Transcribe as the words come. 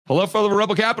Hello, fellow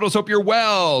Rebel Capitals. Hope you're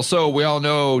well. So we all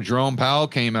know Jerome Powell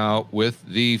came out with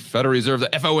the Federal Reserve, the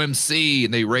FOMC,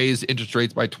 and they raised interest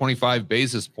rates by 25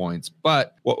 basis points.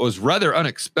 But what was rather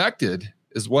unexpected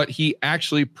is what he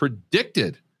actually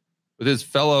predicted with his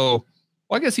fellow,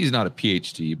 well, I guess he's not a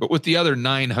PhD, but with the other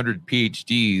 900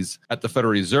 PhDs at the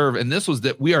Federal Reserve. And this was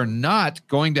that we are not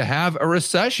going to have a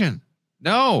recession.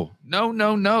 No.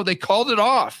 They called it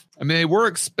off. I mean, they were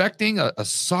expecting a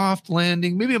soft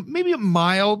landing, maybe a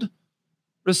mild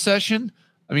recession.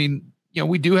 I mean,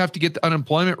 we do have to get the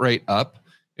unemployment rate up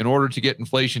in order to get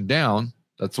inflation down.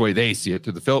 That's the way they see it,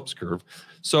 through the Phillips curve.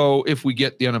 So if we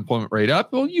get the unemployment rate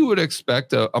up, well, you would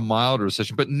expect a mild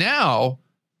recession. But now,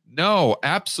 no,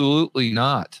 absolutely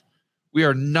not. We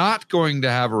are not going to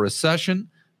have a recession.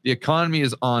 The economy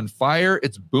is on fire.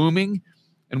 It's booming.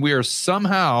 And we are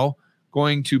somehow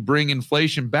going to bring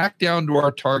inflation back down to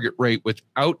our target rate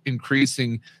without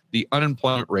increasing the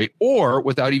unemployment rate or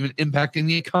without even impacting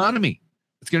the economy.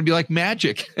 It's going to be like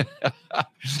magic.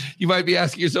 You might be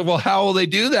asking yourself, well, how will they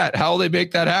do that? How will they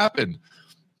make that happen?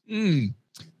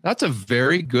 That's a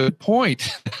very good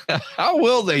point. How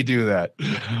will they do that?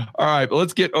 All right, but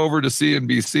let's get over to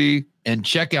CNBC and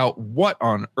check out what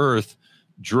on earth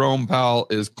Jerome Powell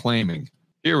is claiming.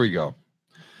 Here we go.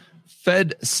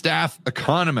 Fed staff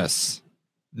economists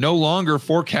no longer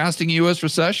forecasting U.S.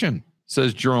 recession,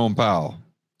 says Jerome Powell.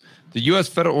 The U.S.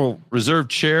 Federal Reserve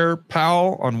Chair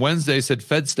Powell on Wednesday said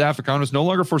Fed staff economists no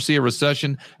longer foresee a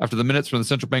recession after the minutes from the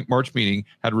central bank March meeting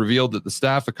had revealed that the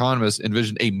staff economists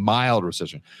envisioned a mild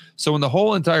recession. So when the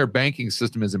whole entire banking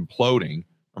system is imploding,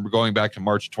 and we're going back to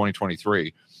March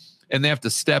 2023, and they have to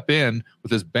step in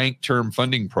with this bank term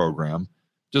funding program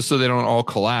just so they don't all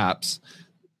collapse,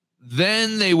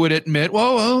 then they would admit,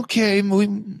 well, okay, we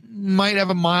might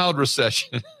have a mild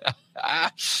recession.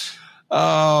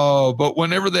 But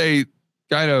whenever they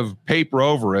kind of paper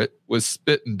over it with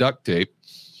spit and duct tape,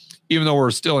 even though we're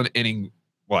still in inning,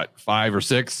 5 or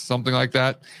 6, something like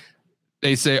that,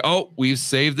 they say, oh, we've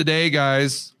saved the day,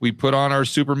 guys. We put on our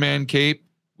Superman cape.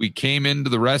 We came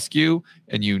into the rescue,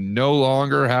 and you no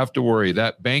longer have to worry.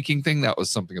 That banking thing, that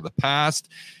was something of the past.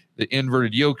 The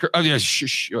inverted yield curve. Oh, yeah,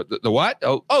 the what?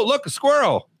 Oh, look, a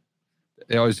squirrel.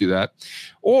 They always do that.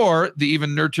 Or the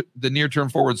near-term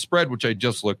forward spread, which I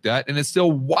just looked at, and it's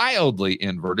still wildly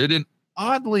inverted. And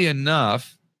oddly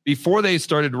enough, before they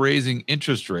started raising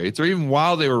interest rates, or even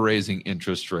while they were raising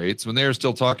interest rates, when they were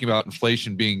still talking about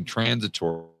inflation being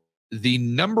transitory, the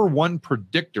number one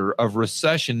predictor of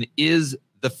recession is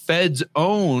the Fed's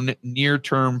own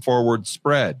near-term forward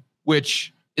spread,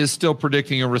 which is still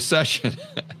predicting a recession.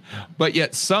 But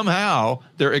yet somehow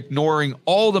they're ignoring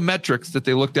all the metrics that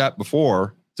they looked at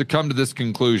before to come to this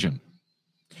conclusion,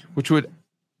 which would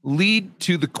lead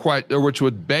to which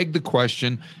would beg the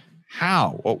question,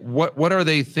 how? What are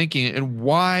they thinking, and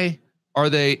why are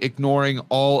they ignoring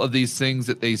all of these things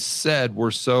that they said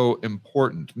were so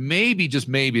important? Maybe, just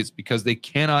maybe, it's because they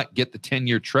cannot get the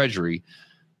 10-year treasury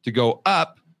to go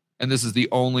up, and this is the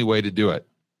only way to do it,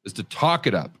 is to talk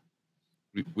it up.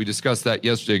 We discussed that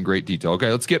yesterday in great detail.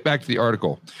 Okay, let's get back to the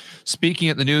article. Speaking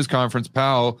at the news conference,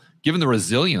 Powell, given the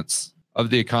resilience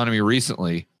of the economy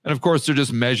recently, and of course, they're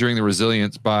just measuring the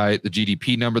resilience by the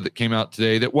GDP number that came out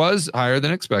today that was higher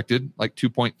than expected, like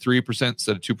 2.3%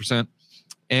 instead of 2%,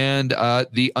 and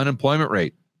the unemployment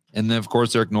rate. And then, of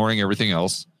course, they're ignoring everything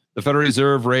else. The Federal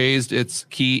Reserve raised its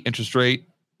key interest rate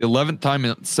the 11th time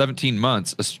in 17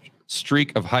 months, a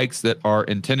streak of hikes that are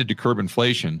intended to curb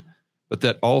inflation, but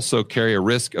that also carry a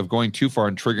risk of going too far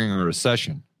and triggering a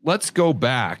recession. Let's go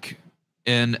back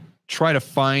and try to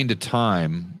find a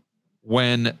time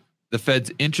when the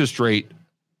Fed's interest rate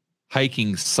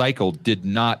hiking cycle did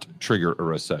not trigger a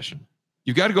recession.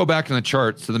 You've got to go back in the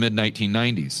charts to the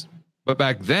mid-1990s. But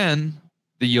back then,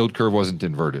 the yield curve wasn't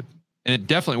inverted. And it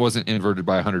definitely wasn't inverted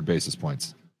by 100 basis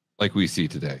points like we see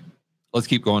today. Let's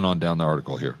keep going on down the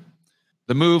article here.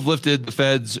 The move lifted the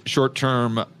Fed's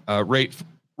short-term rate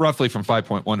roughly from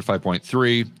 5.1 to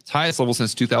 5.3, its highest level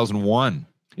since 2001.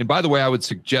 And by the way, I would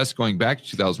suggest going back to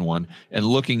 2001 and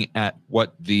looking at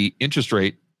what the interest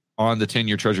rate on the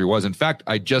 10-year treasury was. In fact,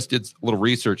 I just did a little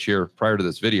research here prior to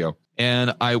this video,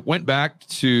 and I went back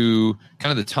to kind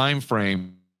of the time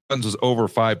frame. Funds was over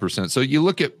 5%. So you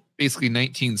look at basically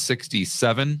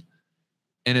 1967,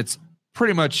 and it's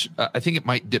pretty much, I think it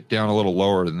might dip down a little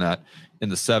lower than that in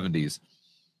the 70s.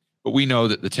 But we know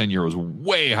that the 10-year was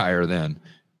way higher then.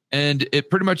 And it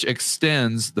pretty much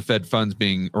extends the Fed funds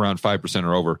being around 5%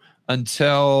 or over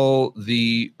until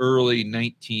the early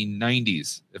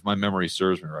 1990s, if my memory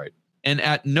serves me right. And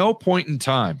at no point in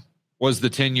time was the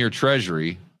 10-year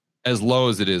treasury as low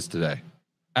as it is today.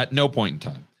 At no point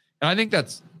in time. And I think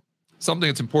that's something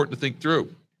that's important to think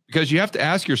through, because you have to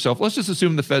ask yourself, let's just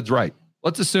assume the Fed's right.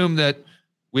 Let's assume that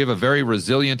we have a very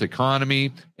resilient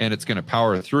economy and it's going to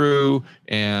power through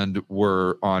and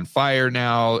we're on fire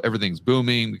now. Everything's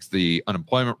booming because the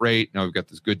unemployment rate. Now we've got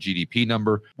this good GDP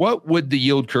number. What would the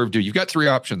yield curve do? You've got three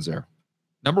options there.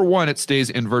 Number one, it stays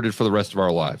inverted for the rest of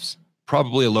our lives.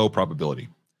 Probably a low probability.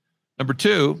 Number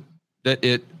two, that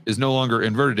it is no longer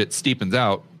inverted. It steepens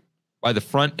out by the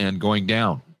front end going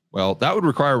down. Well, that would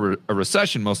require a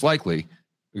recession most likely,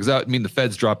 because that would mean the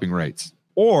Fed's dropping rates.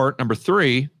 Or number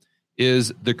three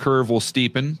is the curve will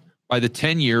steepen by the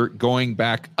 10-year going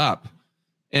back up.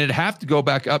 And it'd have to go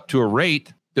back up to a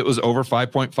rate that was over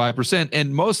 5.5%.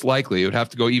 And most likely it would have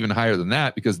to go even higher than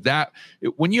that, because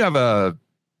when you have a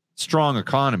strong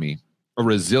economy, a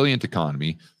resilient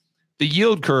economy, the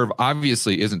yield curve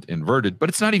obviously isn't inverted, but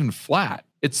it's not even flat.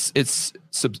 It's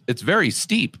very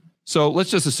steep. So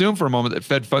let's just assume for a moment that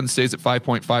Fed funds stays at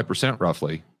 5.5%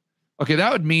 roughly. Okay,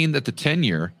 that would mean that the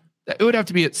 10-year, it would have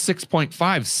to be at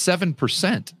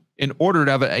 6.57% in order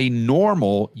to have a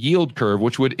normal yield curve,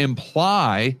 which would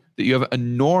imply that you have a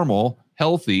normal,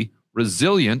 healthy,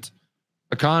 resilient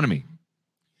economy.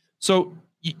 So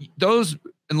those,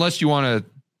 unless you want to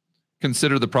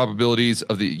consider the probabilities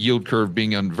of the yield curve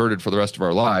being inverted for the rest of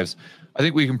our lives, I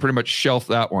think we can pretty much shelf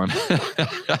that one.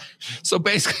 So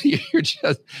basically, you're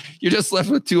just left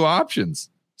with two options.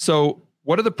 So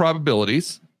what are the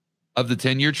probabilities of the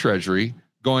 10-year Treasury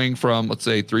going from, let's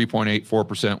say,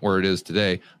 3.84%, where it is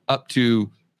today, up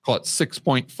to, call it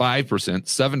 6.5%,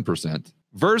 7%,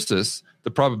 versus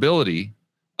the probability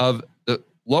of the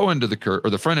low end of the curve or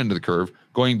the front end of the curve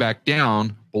going back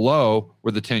down below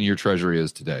where the 10-year Treasury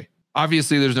is today?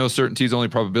 Obviously, there's no certainties, only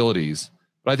probabilities.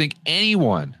 But I think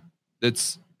anyone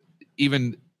that's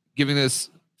even giving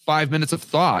this 5 minutes of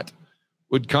thought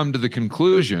would come to the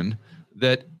conclusion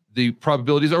that the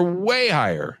probabilities are way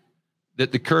higher,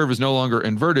 that the curve is no longer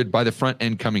inverted by the front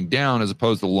end coming down as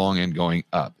opposed to the long end going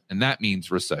up. And that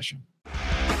means recession.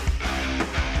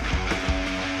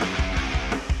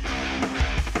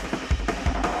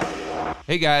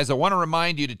 Hey guys, I want to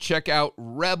remind you to check out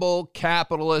Rebel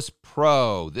Capitalist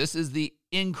Pro. This is the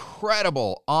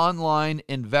incredible online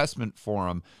investment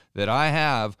forum that I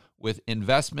have with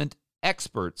investment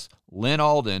experts Lynn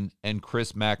Alden and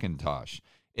Chris McIntosh.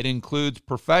 It includes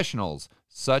professionals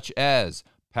such as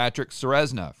Patrick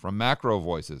Ceresna from Macro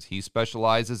Voices. He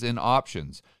specializes in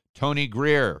options. Tony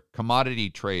Greer, commodity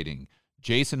trading.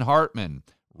 Jason Hartman,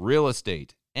 real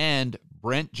estate. And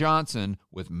Brent Johnson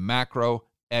with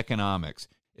macroeconomics.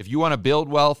 If you want to build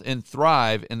wealth and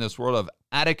thrive in this world of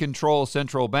out-of-control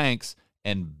central banks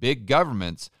and big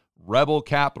governments, Rebel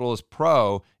Capitalist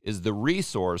Pro is the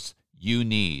resource you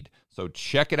need. So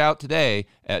check it out today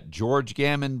at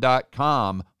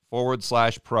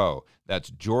georgegammon.com/pro.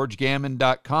 That's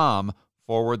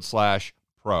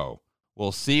georgegammon.com/pro.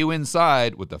 We'll see you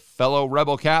inside with the fellow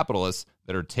Rebel capitalists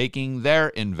that are taking their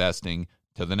investing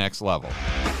to the next level.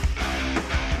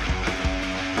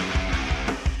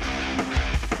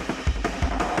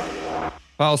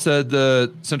 Powell said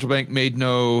the central bank made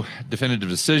no definitive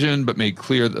decision, but made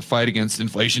clear that the fight against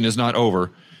inflation is not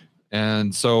over.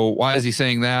 And so why is he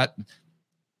saying that?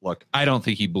 Look, I don't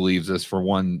think he believes this for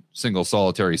one single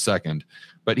solitary second,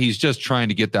 but he's just trying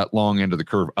to get that long end of the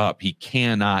curve up. He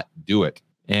cannot do it.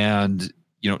 And,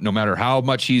 no matter how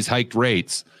much he's hiked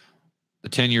rates, the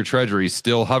 10-year Treasury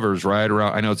still hovers right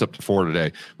around, I know it's up to 4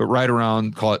 today, but right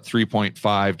around, call it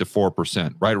 3.5 to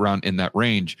 4%, right around in that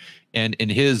range. And in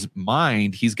his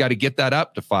mind, he's got to get that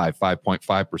up to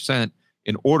 5.5%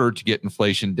 in order to get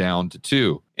inflation down to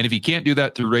 2. And if he can't do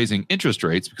that through raising interest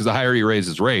rates, because the higher he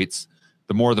raises rates,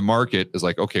 the more the market is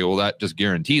like, okay, well, that just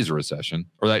guarantees a recession,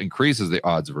 or that increases the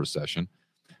odds of recession,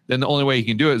 then the only way he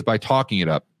can do it is by talking it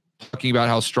up, talking about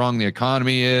how strong the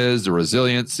economy is, the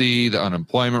resiliency, the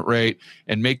unemployment rate,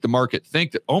 and make the market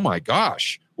think that, oh my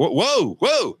gosh, whoa,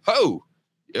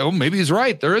 maybe he's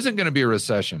right. There isn't going to be a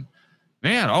recession.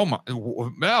 Man,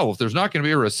 if there's not going to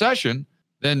be a recession,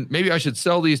 then maybe I should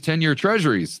sell these 10-year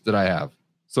Treasuries that I have.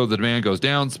 So the demand goes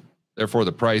down, therefore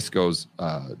the price goes,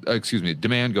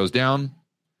 demand goes down,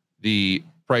 the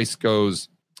price goes,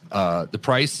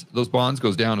 those bonds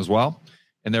goes down as well,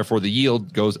 and therefore the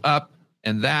yield goes up,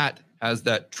 and that has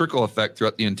that trickle effect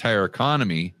throughout the entire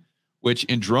economy, which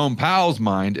in Jerome Powell's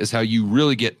mind is how you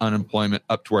really get unemployment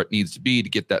up to where it needs to be to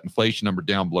get that inflation number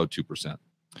down below 2%.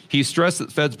 He stressed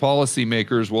that Fed's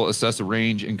policymakers will assess a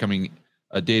range incoming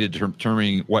data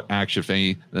determining what action, if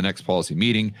any, the next policy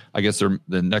meeting. I guess the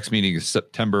next meeting is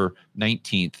September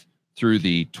 19th through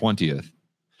the 20th.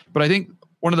 But I think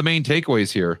one of the main takeaways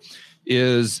here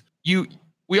is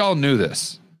we all knew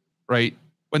this, right?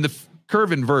 When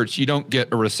curve inverts, you don't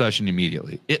get a recession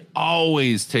immediately. It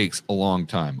always takes a long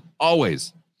time,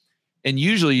 always. And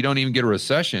usually you don't even get a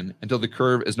recession until the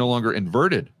curve is no longer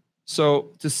inverted. So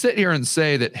to sit here and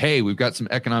say that, hey, we've got some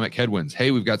economic headwinds.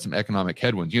 Hey, we've got some economic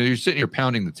headwinds. You're sitting here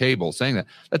pounding the table saying that.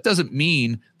 That doesn't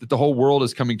mean that the whole world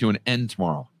is coming to an end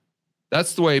tomorrow.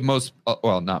 That's the way most,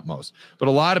 well, not most, but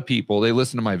a lot of people, they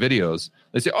listen to my videos.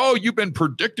 They say, oh, you've been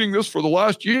predicting this for the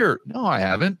last year. No, I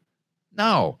haven't.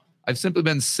 No, I've simply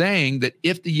been saying that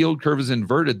if the yield curve is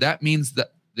inverted, that means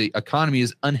that the economy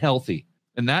is unhealthy.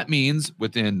 And that means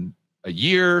within a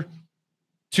year,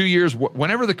 2 years,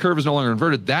 whenever the curve is no longer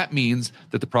inverted, that means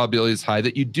that the probability is high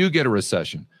that you do get a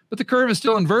recession. But the curve is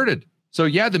still inverted. So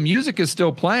yeah, the music is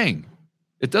still playing.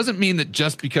 It doesn't mean that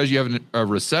just because you have a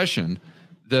recession,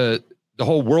 the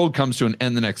whole world comes to an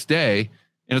end the next day.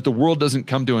 And if the world doesn't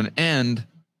come to an end,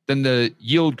 then the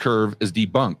yield curve is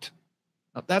debunked.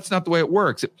 Now, that's not the way it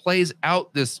works. It plays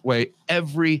out this way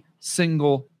every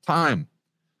single time.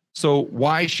 So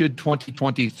why should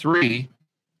 2023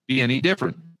 be any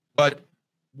different? But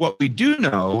what we do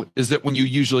know is that when you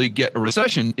usually get a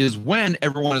recession is when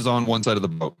everyone is on one side of the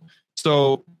boat.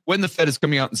 So when the Fed is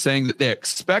coming out and saying that they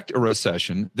expect a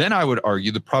recession, then I would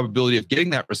argue the probability of getting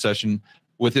that recession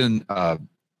within a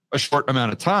short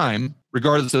amount of time,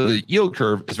 regardless of the yield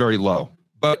curve, is very low.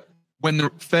 But when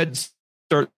the Fed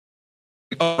starts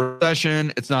a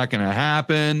recession, it's not going to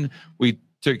happen. We've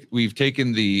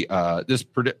taken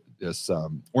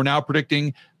we're now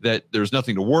predicting that there's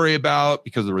nothing to worry about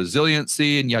because of the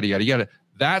resiliency and yada, yada, yada.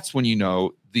 That's when you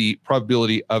know the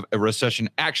probability of a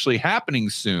recession actually happening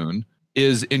soon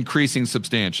is increasing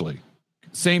substantially.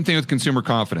 Same thing with consumer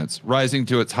confidence, rising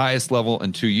to its highest level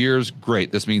in 2 years.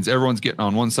 Great. This means everyone's getting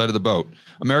on one side of the boat.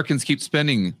 Americans keep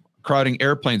spending, crowding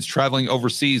airplanes, traveling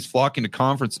overseas, flocking to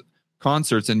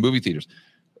concerts and movie theaters.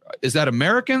 Is that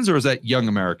Americans or is that young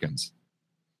Americans?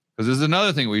 Because this is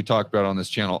another thing we talk about on this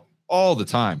channel all the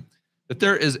time, that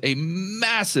there is a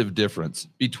massive difference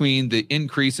between the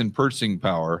increase in purchasing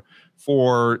power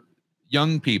for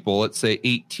young people, let's say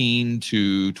 18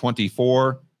 to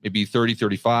 24, maybe 30,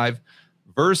 35,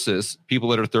 versus people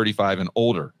that are 35 and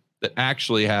older that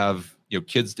actually have,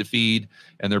 kids to feed,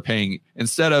 and they're paying,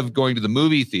 instead of going to the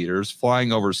movie theaters,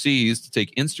 flying overseas to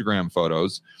take Instagram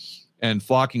photos and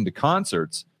flocking to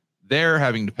concerts, they're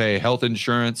having to pay health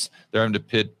insurance. They're having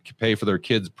to pay for their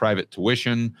kids' private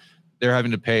tuition. They're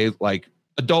having to pay like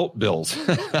adult bills.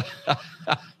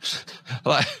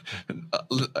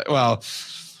 Well,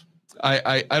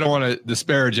 I don't want to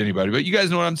disparage anybody, but you guys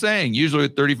know what I'm saying. Usually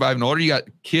at 35 and older, you got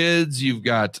kids, you've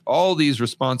got all these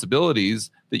responsibilities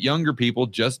that younger people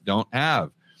just don't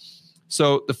have.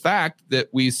 So the fact that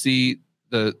we see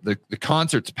the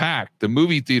concerts packed, the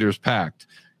movie theaters packed,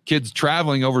 kids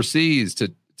traveling overseas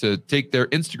to take their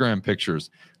Instagram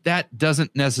pictures, that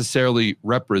doesn't necessarily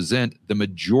represent the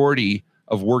majority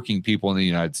of working people in the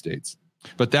United States.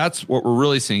 But that's what we're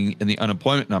really seeing in the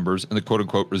unemployment numbers and the quote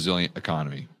unquote resilient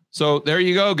economy. So there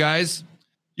you go, guys.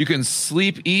 You can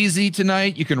sleep easy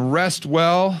tonight. You can rest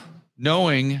well,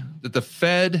 knowing that the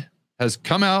Fed has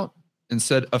come out and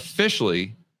said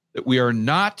officially that we are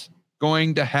not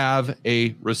going to have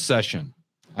a recession.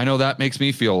 I know that makes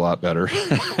me feel a lot better.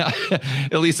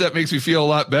 At least that makes me feel a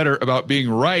lot better about being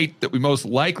right that we most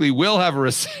likely will have a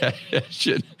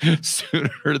recession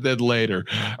sooner than later.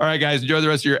 All right, guys, enjoy the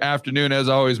rest of your afternoon. As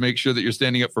always, make sure that you're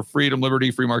standing up for freedom, liberty,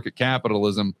 free market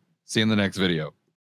capitalism. See you in the next video.